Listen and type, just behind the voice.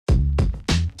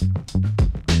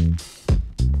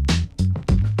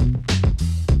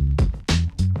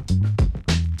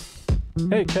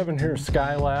Hey, Kevin here,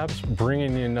 Skylabs,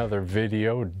 bringing you another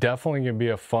video. Definitely gonna be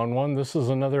a fun one. This is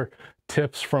another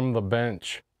tips from the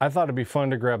bench. I thought it'd be fun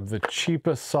to grab the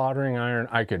cheapest soldering iron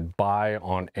I could buy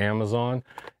on Amazon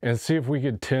and see if we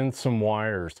could tin some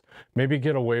wires. Maybe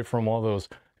get away from all those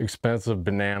expensive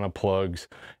banana plugs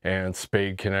and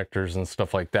spade connectors and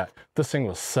stuff like that. This thing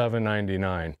was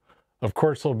 $7.99. Of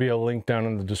course, there'll be a link down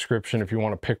in the description if you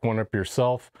want to pick one up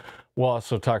yourself. We'll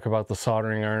also talk about the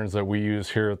soldering irons that we use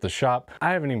here at the shop.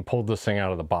 I haven't even pulled this thing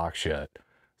out of the box yet,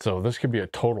 so this could be a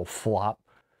total flop.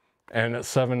 And at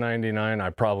 $7.99, I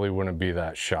probably wouldn't be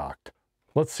that shocked.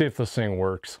 Let's see if this thing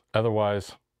works.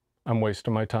 Otherwise, I'm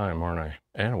wasting my time, aren't I?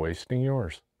 And wasting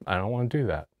yours. I don't want to do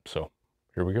that. So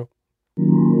here we go.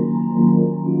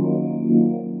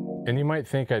 And you might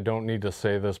think I don't need to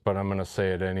say this, but I'm going to say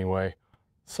it anyway.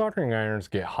 Soldering irons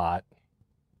get hot.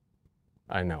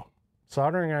 I know.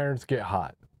 Soldering irons get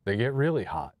hot. They get really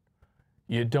hot.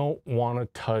 You don't want to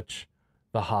touch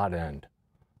the hot end.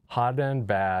 Hot end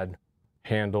bad,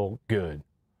 handle good.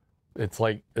 It's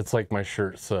like my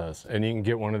shirt says. And you can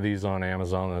get one of these on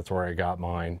Amazon. That's where I got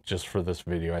mine just for this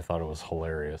video. I thought it was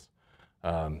hilarious.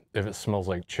 If it smells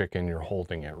like chicken, you're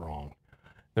holding it wrong.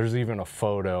 There's even a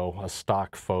photo, a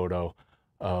stock photo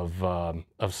of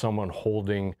someone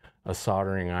holding a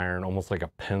soldering iron almost like a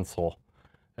pencil.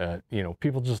 You know,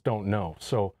 people just don't know.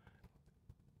 So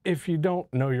if you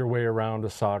don't know your way around a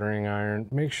soldering iron,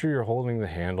 make sure you're holding the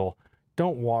handle.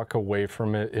 Don't walk away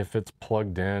from it if it's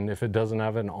plugged in, if it doesn't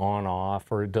have an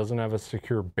on-off or it doesn't have a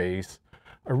secure base.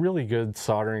 A really good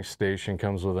soldering station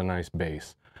comes with a nice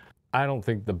base. I don't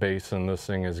think the base in this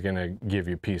thing is going to give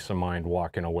you peace of mind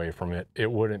walking away from it.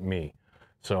 It wouldn't me.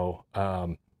 So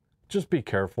just be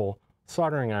careful.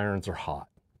 Soldering irons are hot.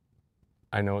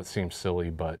 I know it seems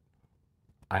silly, but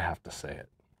I have to say it.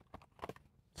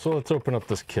 So let's open up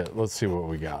this kit. Let's see what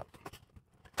we got.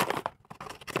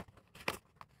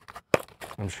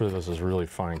 I'm sure this is really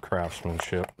fine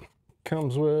craftsmanship.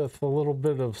 Comes with a little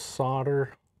bit of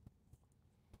solder.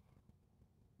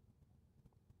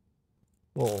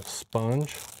 Little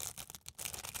sponge.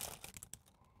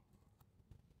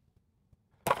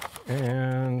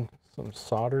 And some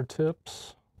solder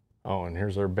tips. Oh, and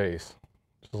here's our base.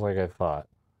 Just like I thought.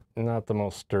 Not the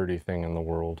most sturdy thing in the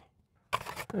world.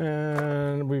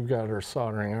 And we've got our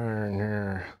soldering iron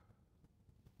here.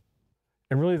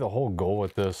 And really the whole goal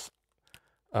with this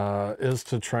is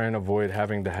to try and avoid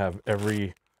having to have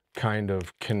every kind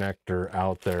of connector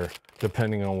out there,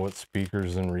 depending on what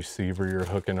speakers and receiver you're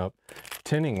hooking up.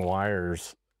 Tinning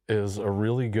wires is a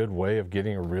really good way of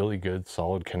getting a really good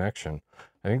solid connection.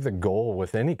 I think the goal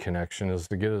with any connection is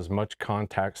to get as much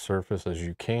contact surface as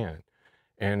you can.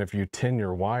 And if you tin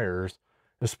your wires,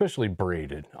 especially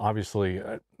braided, obviously,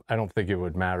 I don't think it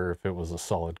would matter if it was a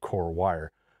solid core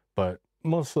wire, but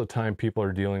most of the time people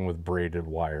are dealing with braided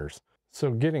wires. So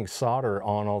getting solder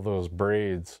on all those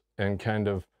braids and kind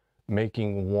of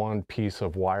making one piece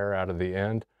of wire out of the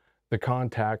end, the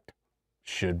contact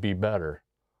should be better.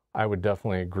 I would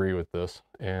definitely agree with this.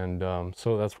 And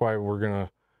so that's why we're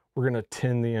gonna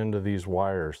tin the end of these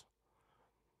wires.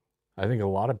 I think a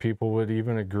lot of people would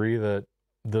even agree that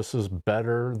this is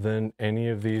better than any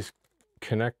of these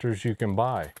connectors you can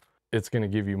buy. It's going to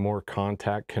give you more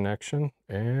contact connection,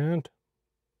 and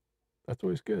that's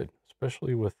always good,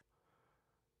 especially with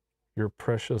your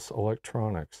precious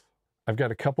electronics. I've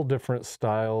got a couple different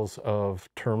styles of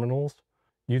terminals.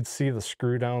 You'd see the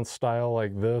screw down style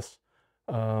like this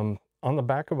on the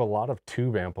back of a lot of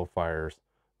tube amplifiers.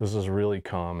 This is really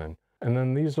common. And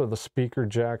then these are the speaker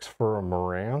jacks for a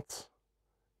Marantz.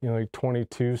 You know, like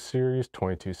 22 series,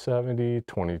 2270,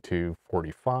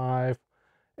 2245,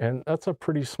 and that's a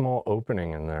pretty small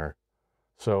opening in there.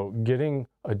 So getting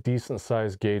a decent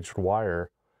sized gauged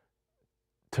wire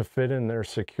to fit in there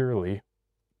securely,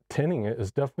 tinning it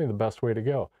is definitely the best way to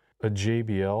go. A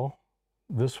JBL,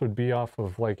 this would be off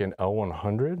of like an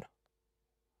L100,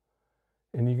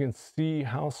 and you can see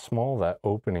how small that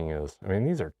opening is. I mean,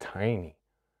 these are tiny.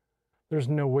 There's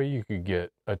no way you could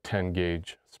get a 10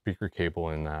 gauge speaker cable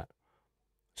in that.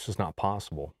 It's just not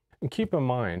possible. And keep in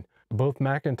mind, both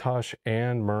McIntosh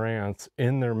and Marantz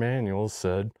in their manuals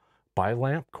said, buy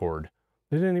lamp cord.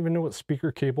 They didn't even know what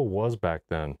speaker cable was back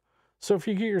then. So if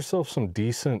you get yourself some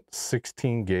decent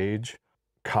 16 gauge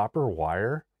copper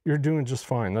wire, you're doing just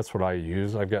fine. That's what I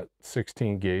use. I've got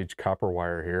 16 gauge copper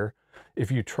wire here. If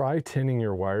you try tinning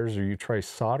your wires or you try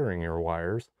soldering your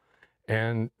wires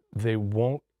and they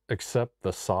won't accept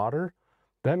the solder,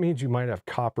 that means you might have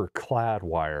copper clad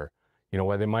wire. You know,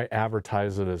 why they might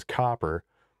advertise it as copper,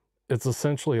 it's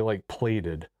essentially like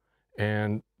plated,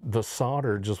 and the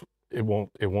solder just it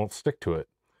won't stick to it.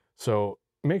 So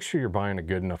make sure you're buying a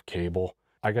good enough cable.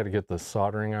 I got to get the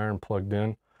soldering iron plugged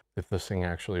in if this thing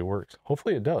actually works.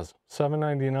 Hopefully it does.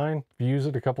 $7.99 if you use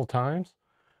it a couple times.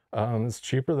 It's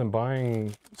cheaper than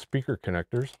buying speaker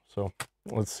connectors. So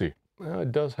let's see.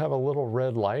 It does have a little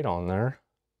red light on there.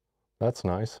 That's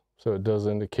nice. So it does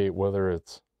indicate whether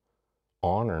it's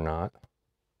on or not.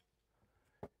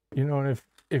 You know, and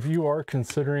if you are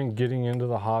considering getting into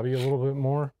the hobby a little bit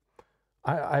more,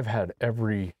 I've had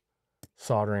every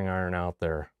soldering iron out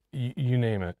there. You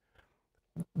name it.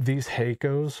 These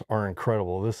Hakos are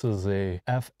incredible. This is a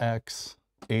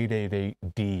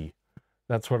FX888D.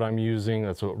 That's what I'm using.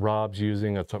 That's what Rob's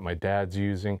using. That's what my dad's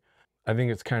using. I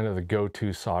think it's kind of the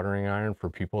go-to soldering iron for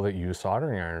people that use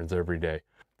soldering irons every day.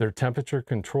 They're temperature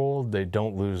controlled. They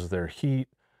don't lose their heat.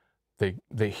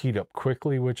 They heat up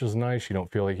quickly, which is nice. You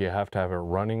don't feel like you have to have it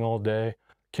running all day.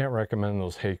 Can't recommend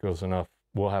those Hakos enough.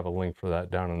 We'll have a link for that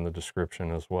down in the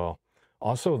description as well.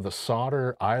 Also, the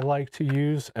solder I like to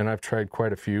use, and I've tried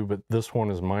quite a few, but this one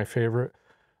is my favorite.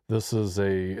 This is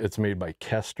it's made by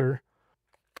Kester,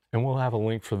 and we'll have a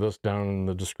link for this down in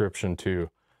the description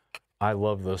too. I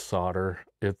love this solder.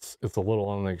 It's a little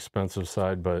on the expensive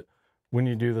side, but when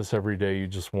you do this every day, you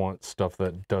just want stuff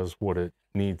that does what it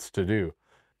needs to do.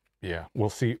 Yeah, we'll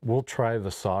see. We'll try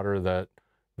the solder that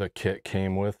the kit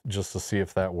came with just to see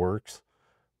if that works.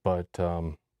 But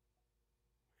yeah,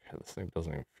 this thing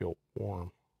doesn't even feel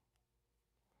warm.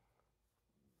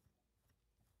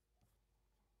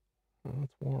 Oh,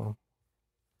 it's warm.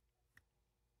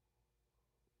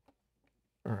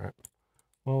 All right.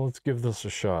 Well, let's give this a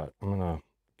shot. I'm gonna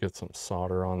get some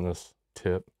solder on this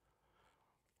tip.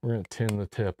 We're gonna tin the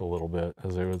tip a little bit,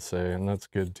 as they would say, and that's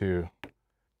good too.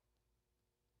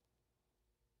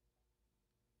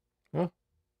 Huh?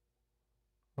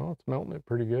 Oh, it's melting it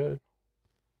pretty good.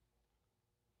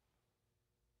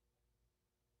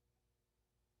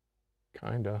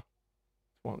 Kinda.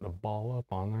 It's wanting to ball up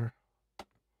on there.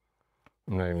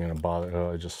 I'm not even gonna bother.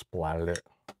 Oh, I just splatted it.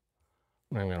 I'm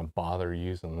not even gonna bother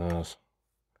using this.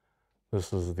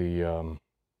 This is the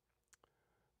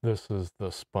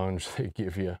sponge they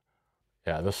give you.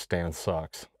 Yeah, this stand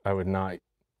sucks. I would not.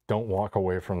 Don't walk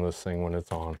away from this thing when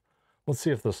it's on. Let's see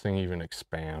if this thing even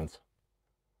expands.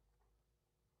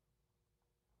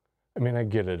 I mean, I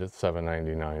get it, it's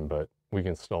 $7.99, but we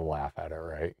can still laugh at it,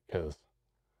 right? Because,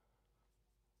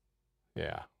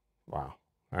 yeah, wow.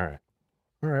 All right.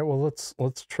 All right, well, let's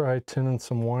try tinning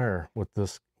some wire with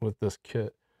this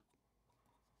kit.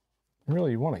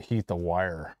 Really, you want to heat the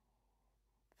wire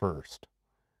first.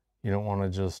 You don't want to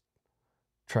just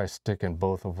try sticking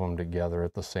both of them together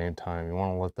at the same time. You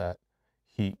want to let that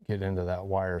heat get into that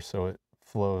wire so it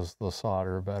flows the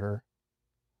solder better.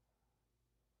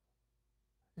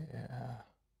 Yeah.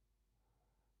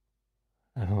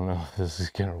 I don't know if this is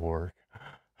gonna work.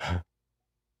 Yeah,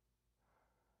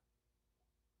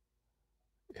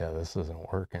 this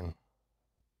isn't working.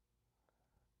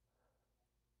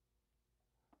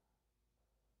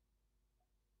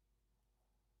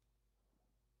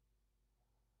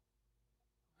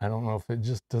 I don't know if it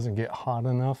just doesn't get hot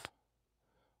enough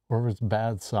or if it's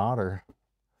bad solder.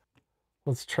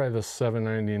 Let's try the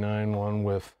 $7.99 one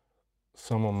with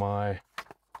some of my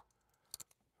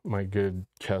good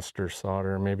Kester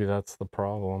solder. Maybe that's the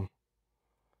problem.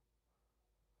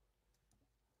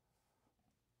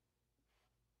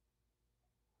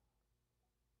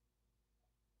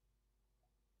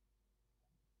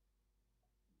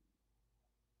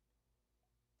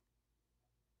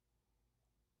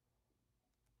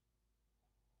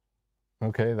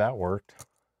 Okay, that worked.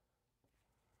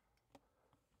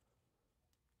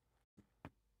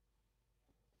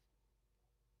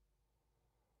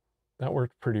 That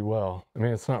worked pretty well. I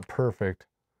mean, it's not perfect.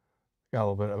 Got a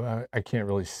little bit of, I can't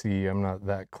really see. I'm not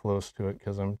that close to it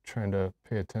because I'm trying to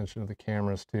pay attention to the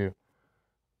cameras too.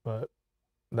 But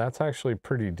that's actually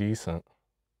pretty decent.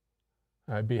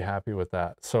 I'd be happy with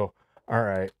that. So, all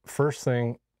right, first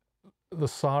thing, the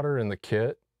solder in the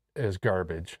kit is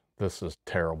garbage. This is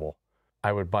terrible.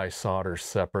 I would buy solder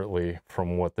separately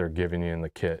from what they're giving you in the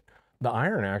kit. The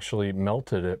iron actually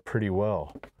melted it pretty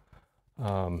well.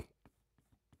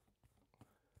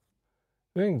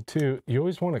 Thing too, you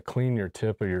always want to clean your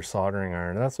tip of your soldering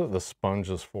iron. That's what the sponge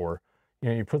is for. You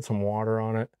know, you put some water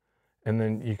on it and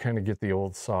then you kind of get the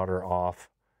old solder off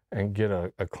and get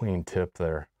a clean tip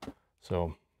there.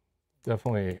 So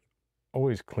definitely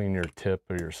always clean your tip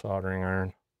of your soldering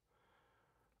iron.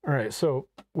 All right, so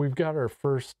we've got our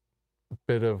first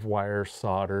bit of wire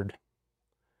soldered.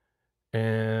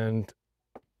 And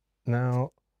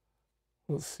now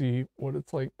let's see what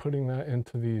it's like putting that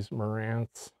into these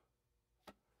Marantz.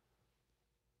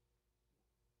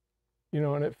 you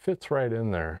know, and it fits right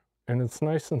in there, and it's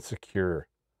nice and secure.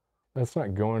 That's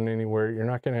not going anywhere. You're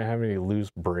not going to have any loose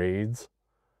braids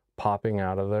popping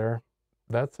out of there.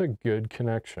 That's a good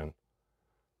connection.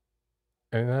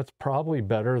 And that's probably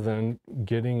better than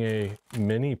getting a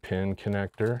mini pin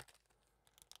connector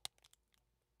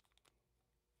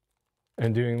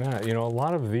and doing that. You know, a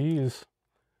lot of these,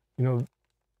 you know,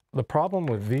 the problem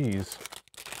with these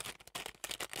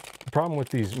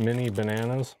mini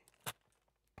bananas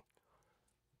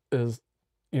is,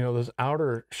 you know, this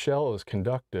outer shell is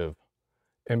conductive.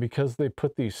 And because they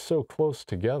put these so close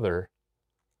together,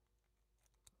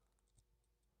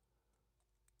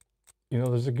 you know,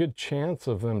 there's a good chance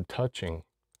of them touching.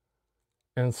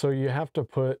 And so you have to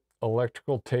put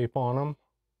electrical tape on them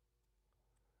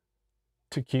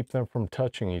to keep them from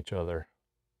touching each other.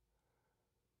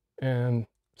 And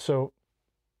so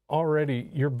already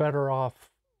you're better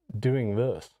off doing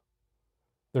this.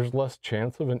 There's less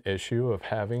chance of an issue of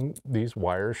having these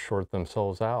wires short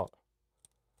themselves out.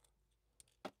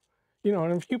 You know,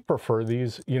 and if you prefer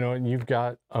these, you know, and you've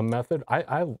got a method,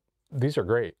 these are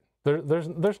great.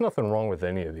 There's nothing wrong with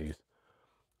any of these.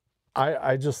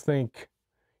 I just think,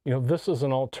 you know, this is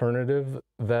an alternative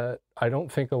that I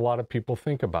don't think a lot of people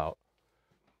think about.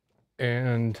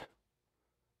 And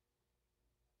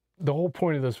the whole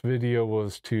point of this video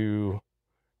was to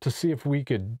see if we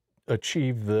could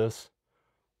achieve this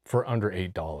for under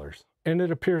 $8. And it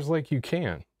appears like you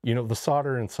can. You know, the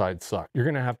solder inside sucks. You're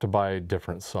going to have to buy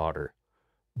different solder,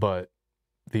 but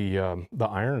the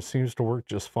iron seems to work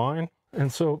just fine.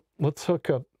 And so let's hook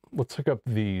up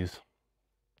these.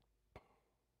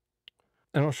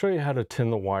 And I'll show you how to tin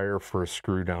the wire for a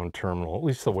screw down terminal, at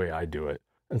least the way I do it.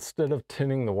 Instead of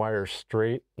tinning the wire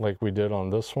straight like we did on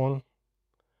this one,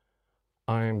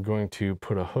 I'm going to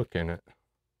put a hook in it.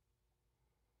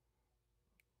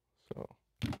 So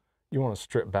you want to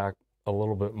strip back a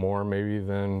little bit more maybe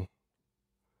than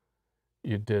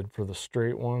you did for the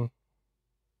straight one.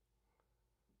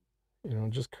 You know,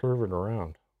 just curve it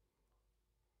around.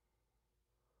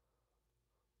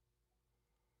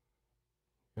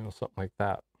 You know, something like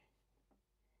that.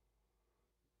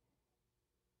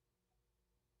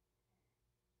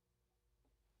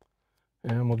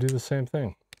 And we'll do the same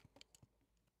thing.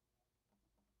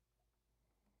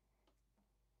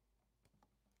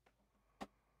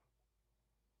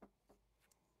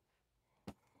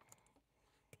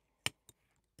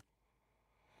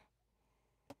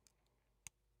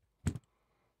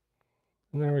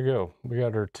 And there we go. We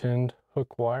got our tinned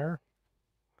hook wire.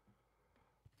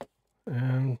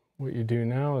 And what you do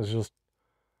now is just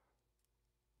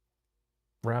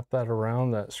wrap that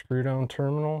around that screw down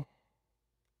terminal.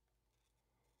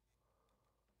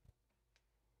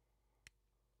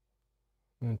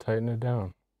 And then tighten it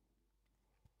down.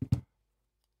 I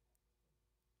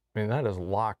mean, that is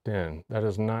locked in. That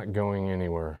is not going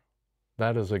anywhere.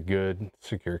 That is a good,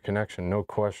 secure connection, no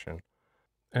question.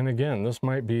 And again, this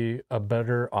might be a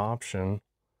better option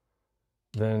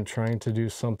than trying to do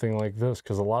something like this,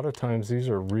 because a lot of times these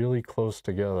are really close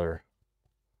together.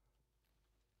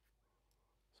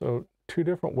 So two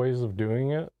different ways of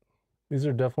doing it. These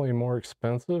are definitely more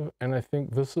expensive, and I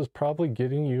think this is probably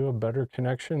getting you a better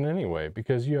connection anyway,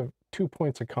 because you have 2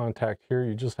 points of contact here,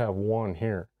 you just have one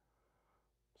here.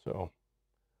 So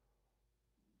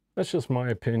that's just my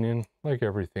opinion, like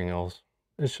everything else.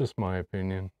 It's just my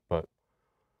opinion, but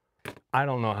I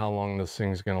don't know how long this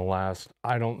thing's gonna last.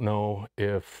 I don't know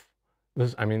if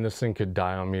this, I mean, this thing could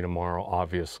die on me tomorrow,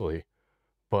 obviously,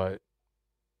 but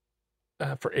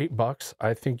for $8,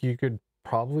 I think you could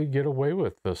probably get away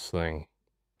with this thing.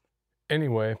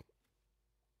 Anyway,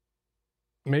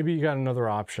 maybe you got another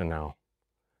option now.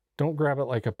 Don't grab it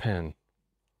like a pen.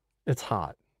 It's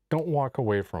hot. Don't walk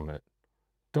away from it.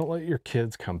 Don't let your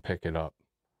kids come pick it up.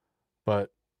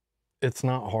 But it's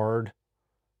not hard.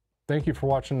 Thank you for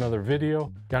watching another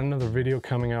video. Got another video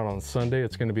coming out on Sunday.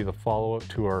 It's going to be the follow-up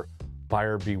to our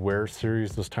Buyer Beware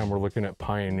series. This time we're looking at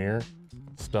Pioneer,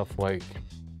 stuff like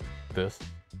this.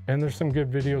 And there's some good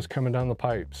videos coming down the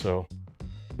pipe. So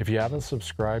if you haven't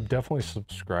subscribed, definitely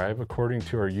subscribe. According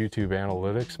to our YouTube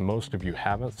analytics, most of you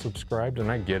haven't subscribed, and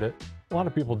I get it. A lot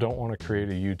of people don't want to create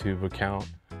a YouTube account.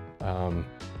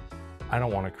 I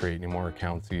don't want to create any more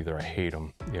accounts either. I hate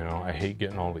them. You know, I hate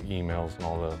getting all the emails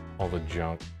and all the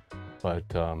junk. But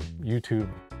YouTube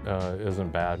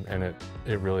isn't bad, and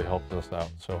it really helps us out.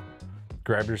 So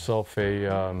grab yourself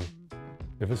a,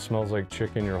 if it smells like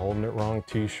chicken, you're holding it wrong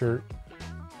t-shirt.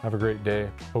 Have a great day.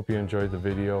 Hope you enjoyed the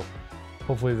video.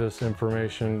 Hopefully this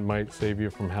information might save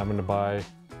you from having to buy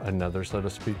another set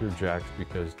of speaker jacks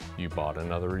because you bought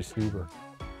another receiver.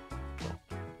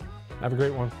 So have a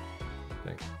great one.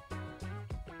 Thanks.